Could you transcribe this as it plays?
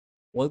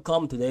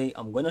Welcome. Today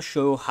I'm gonna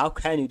show how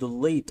can you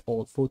delete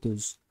all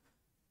photos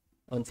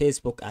on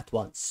Facebook at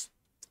once.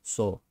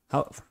 So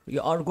how you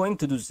are going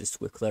to do this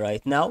quickly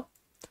right now.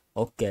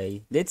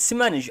 Okay, let's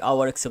manage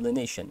our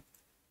explanation.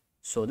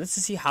 So let's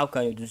see how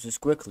can you do this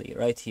quickly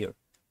right here.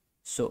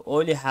 So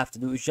all you have to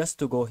do is just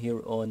to go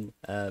here on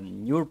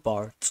your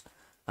part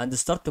and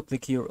start to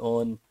click here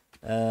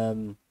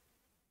um,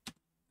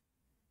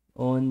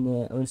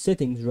 on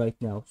settings right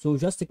now. So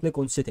just click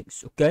on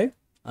settings, okay?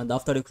 And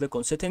after you click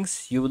on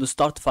settings, you will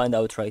start to find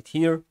out right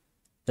here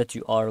that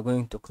you are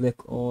going to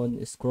click on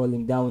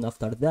scrolling down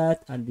after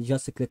that and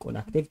just click on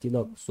activity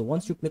log. So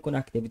once you click on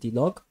activity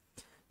log,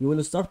 you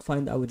will start to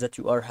find out that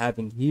you are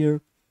having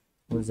here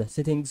on the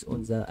settings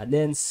on the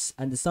lens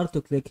and start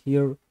to click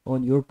here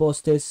on your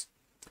posts.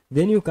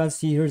 Then you can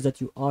see here that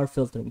you are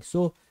filtering.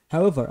 So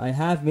however, I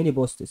have many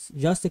posts.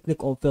 Just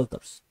click on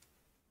filters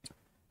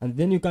and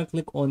then you can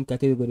click on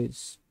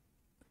categories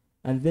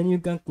and then you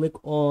can click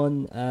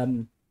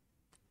on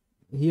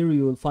here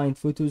you will find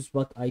photos,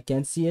 but I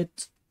can see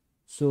it.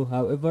 So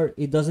however,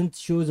 it doesn't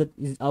show that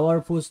is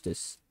our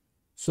posts.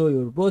 So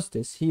your post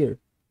is here.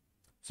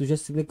 So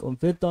just click on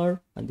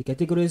filter and the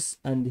categories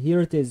and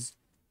here it is,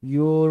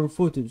 your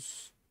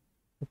photos.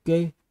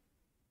 Okay,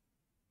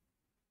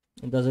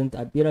 it doesn't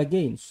appear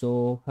again.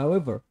 So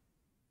however,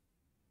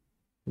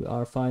 we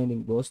are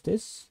finding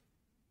posts.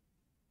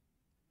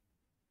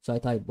 So I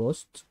type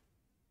post,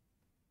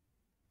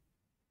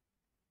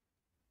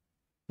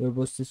 your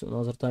posts on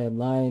other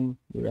timeline,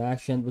 your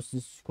reaction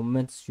posts,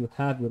 comments, you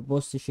have your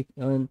posts check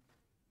on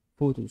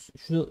photos.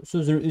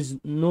 So there is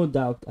no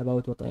doubt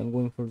about what I am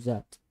going for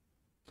that.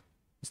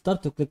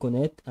 Start to click on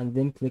it and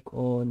then click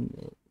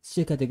on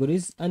see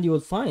categories and you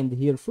will find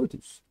here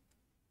photos.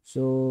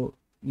 So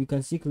you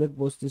can see click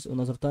posts on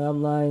other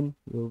timeline.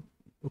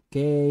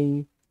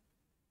 Okay,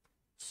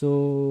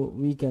 so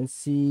we can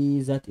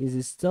see that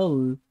is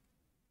still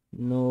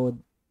no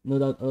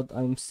doubt what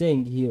I'm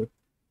saying here.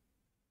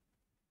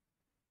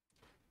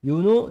 You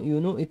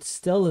know it's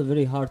still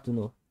very hard to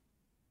know.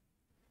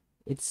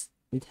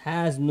 It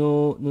has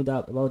no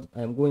doubt about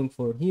I'm going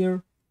for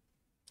here.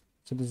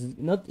 So this is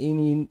not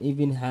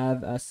even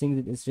have a thing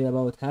that is real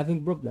about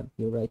having problem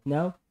here right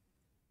now.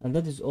 And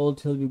that is all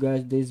to help you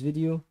guys today's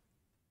video.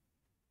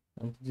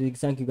 And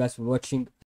thank you guys for watching.